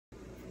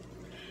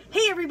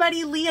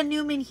everybody, Leah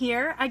Newman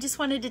here. I just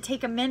wanted to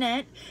take a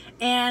minute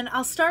and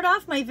I'll start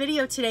off my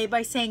video today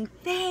by saying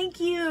thank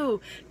you.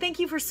 Thank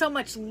you for so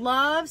much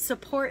love,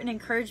 support, and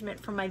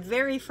encouragement from my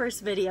very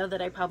first video that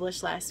I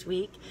published last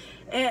week.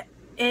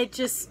 It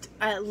just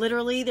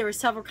literally, there were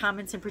several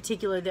comments in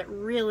particular that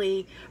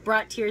really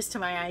brought tears to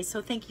my eyes.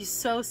 So thank you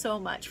so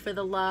much for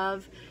the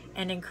love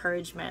and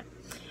encouragement.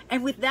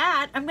 And with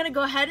that, I'm going to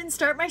go ahead and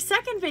start my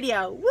second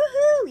video.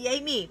 Woohoo!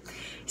 Yay me!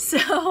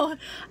 So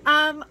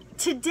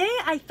today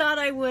I thought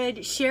I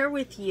would share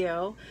with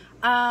you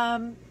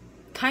kind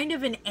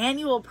of an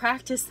annual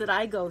practice that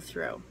I go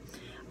through.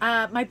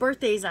 My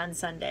birthday's on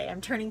Sunday.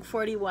 I'm turning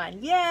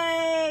 41.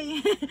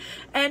 Yay!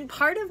 And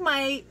part of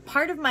my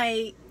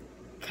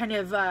kind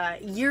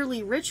of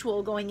yearly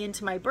ritual going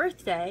into my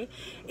birthday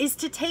is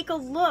to take a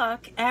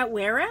look at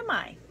where am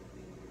I?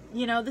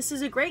 You know, this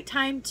is a great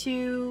time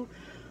to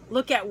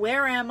look at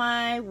where am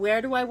I,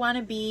 where do I want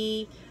to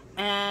be,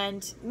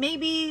 and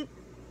maybe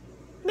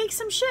make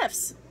some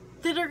shifts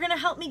that are going to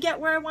help me get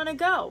where I want to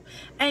go.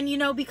 And you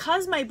know,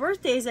 because my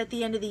birthday is at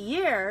the end of the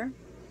year,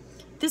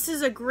 this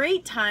is a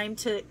great time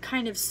to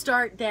kind of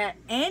start that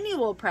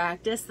annual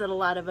practice that a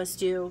lot of us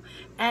do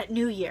at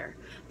New Year.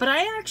 But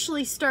I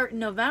actually start in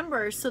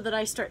November so that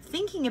I start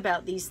thinking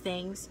about these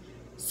things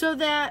so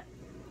that,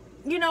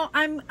 you know,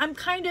 I'm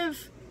kind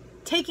of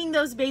taking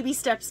those baby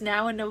steps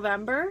now in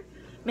November,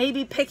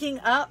 maybe picking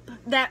up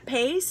that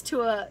pace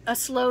to a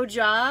slow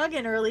jog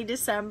in early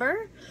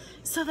December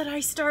so that I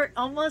start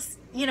almost,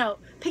 you know,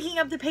 picking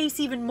up the pace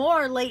even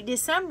more late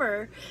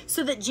December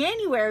so that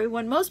January,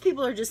 when most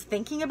people are just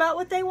thinking about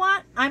what they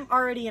want, I'm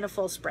already in a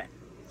full sprint.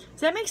 Does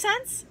that make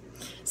sense?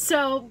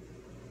 So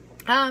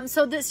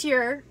this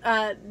year,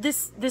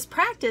 this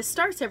practice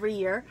starts every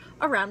year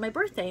around my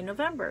birthday in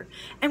November.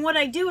 And what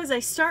I do is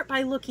I start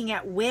by looking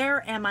at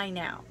where am I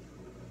now?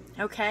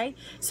 Okay?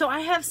 So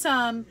I have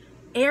some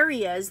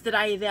areas that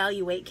I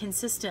evaluate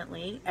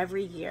consistently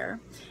every year,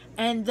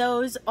 and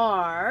those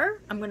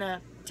are, I'm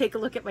gonna take a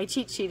look at my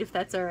cheat sheet if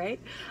that's all right.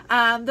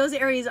 Those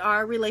areas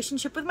are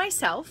relationship with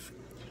myself,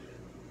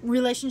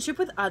 relationship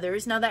with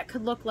others. Now that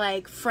could look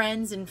like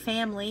friends and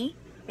family.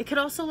 It could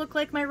also look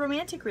like my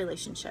romantic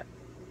relationship.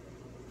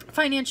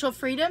 Financial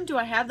freedom. Do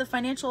I have the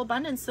financial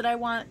abundance that I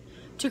want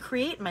to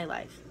create in my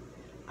life?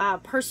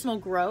 Personal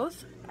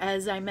growth.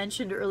 As I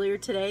mentioned earlier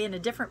today in a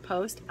different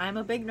post, I'm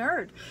a big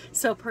nerd.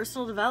 So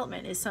personal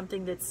development is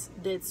something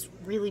that's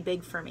really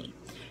big for me.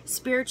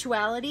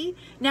 Spirituality.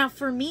 Now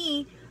for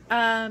me,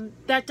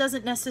 that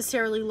doesn't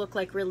necessarily look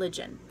like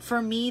religion.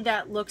 For me,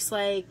 that looks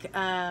like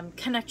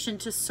connection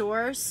to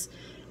source.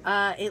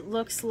 It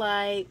looks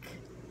like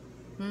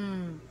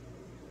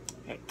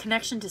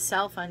connection to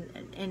self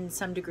in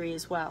some degree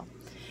as well.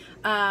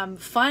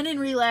 Fun and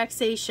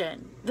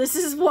relaxation. This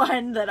is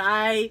one that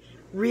I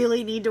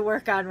really need to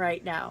work on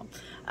right now.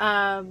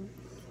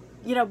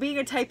 You know, being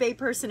a type A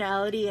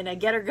personality and a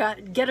get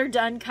her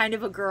done kind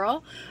of a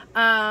girl,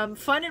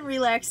 fun and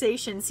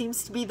relaxation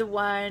seems to be the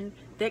one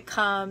that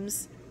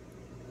comes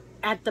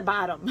at the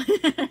bottom.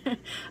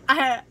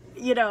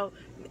 You know,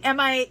 am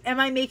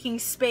I making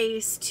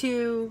space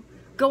to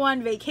go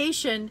on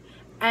vacation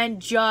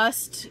and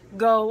just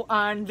go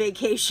on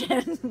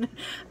vacation?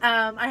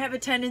 I have a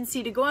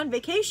tendency to go on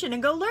vacation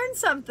and go learn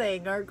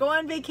something, or go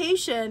on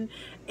vacation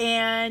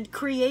and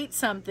create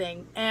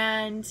something.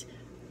 And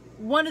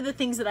one of the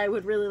things that I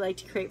would really like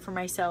to create for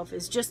myself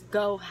is just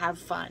go have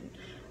fun.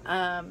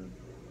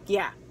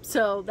 Yeah,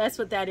 so that's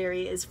what that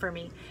area is for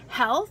me.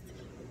 Health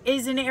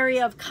is an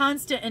area of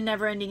constant and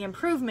never-ending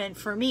improvement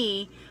for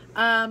me.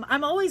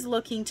 I'm always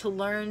looking to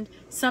learn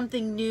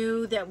something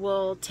new that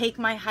will take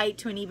my height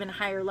to an even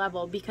higher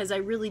level, because I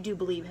really do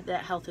believe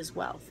that health is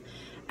wealth.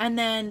 And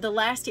then the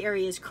last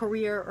area is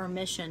career or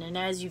mission. And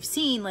as you've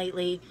seen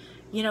lately,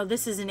 you know,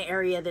 this is an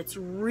area that's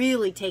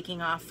really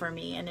taking off for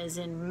me and is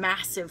in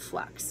massive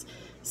flux.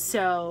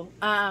 So,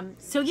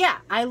 yeah,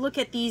 I look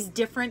at these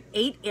different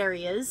 8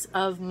 areas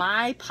of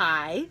my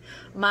pie,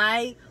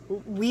 my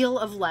wheel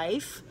of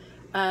life,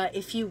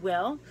 if you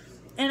will.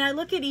 And I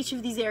look at each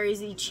of these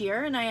areas each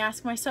year and I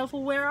ask myself,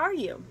 well, where are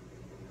you?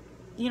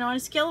 You know, on a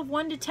scale of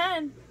 1 to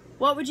 10,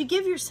 what would you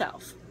give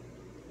yourself?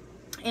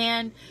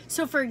 And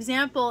so, for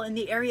example, in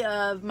the area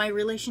of my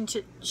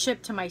relationship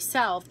to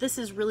myself, this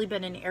has really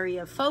been an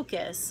area of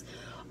focus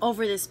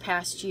over this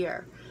past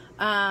year.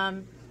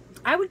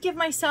 I would give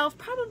myself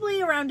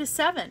probably around a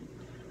 7.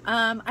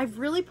 I've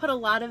really put a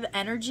lot of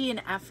energy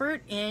and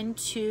effort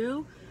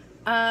into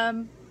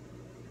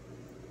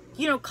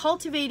you know,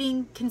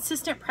 cultivating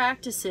consistent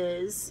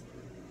practices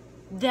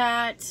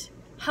that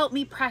help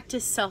me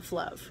practice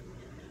self-love.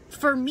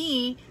 For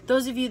me,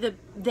 those of you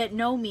that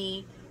know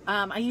me,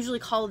 I usually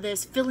call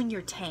this filling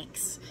your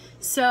tanks.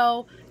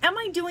 So am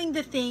I doing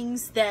the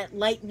things that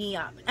light me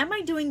up? Am I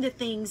doing the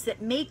things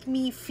that make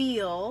me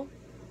feel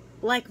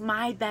like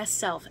my best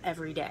self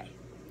every day?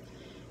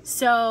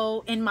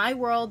 So in my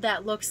world,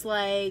 that looks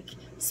like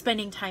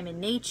spending time in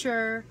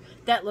nature.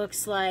 That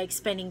looks like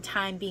spending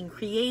time being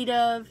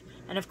creative.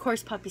 And of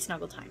course, puppy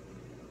snuggle time.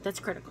 That's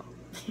critical.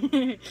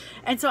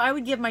 And so I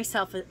would give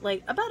myself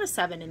like about a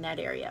 7 in that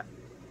area.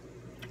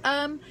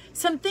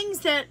 Some things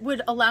that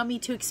would allow me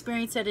to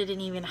experience it at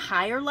an even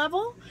higher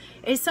level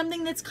is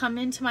something that's come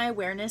into my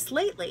awareness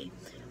lately.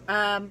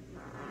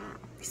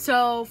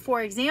 So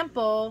for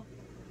example,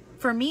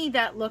 for me,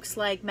 that looks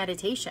like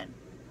meditation.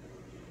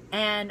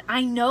 And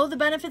I know the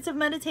benefits of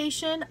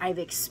meditation. I've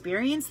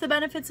experienced the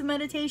benefits of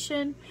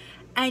meditation,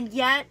 and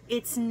yet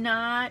it's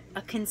not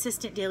a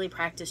consistent daily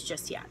practice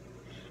just yet.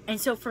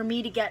 And so for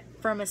me to get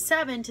from a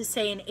 7 to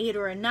say an 8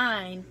 or a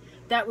 9,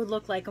 that would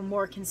look like a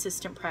more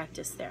consistent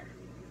practice there.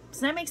 Does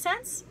that make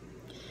sense?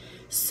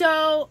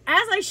 So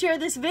as I share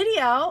this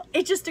video,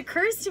 it just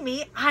occurs to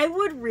me, I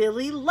would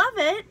really love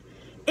it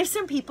if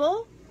some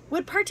people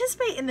would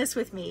participate in this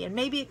with me, and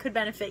maybe it could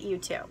benefit you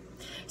too.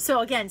 So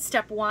again,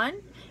 step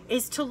 1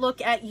 is to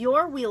look at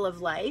your wheel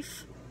of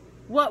life.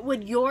 What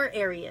would your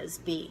areas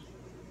be?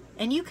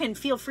 And you can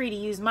feel free to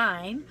use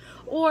mine,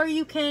 or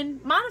you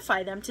can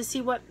modify them to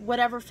see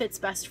whatever fits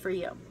best for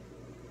you.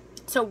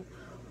 So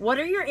what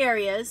are your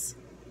areas,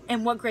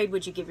 and what grade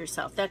would you give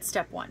yourself? That's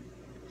step 1.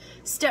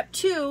 Step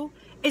 2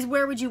 is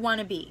where would you want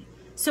to be?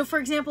 So for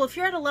example, if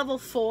you're at a level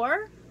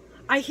 4,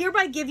 I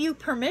hereby give you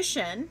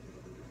permission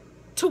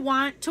to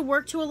want to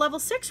work to a level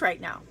 6 right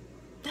now.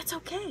 That's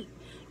okay.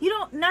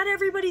 Not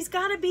everybody's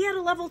got to be at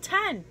a level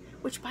 10,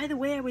 which by the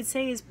way, I would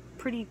say is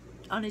pretty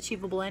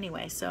unachievable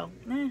anyway. So,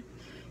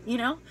 you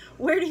know,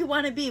 where do you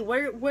want to be?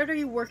 What are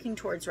you working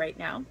towards right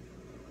now?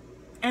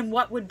 And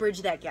what would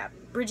bridge that gap?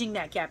 Bridging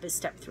that gap is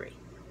step 3.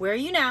 Where are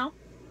you now?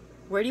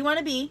 Where do you want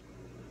to be?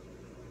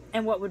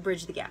 And what would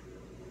bridge the gap?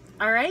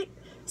 All right.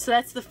 So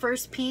that's the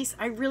first piece.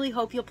 I really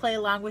hope you'll play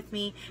along with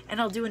me,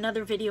 and I'll do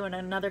another video in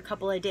another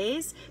couple of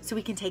days so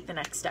we can take the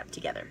next step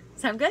together.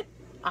 Sound good?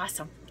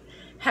 Awesome.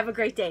 Have a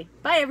great day.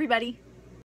 Bye, everybody.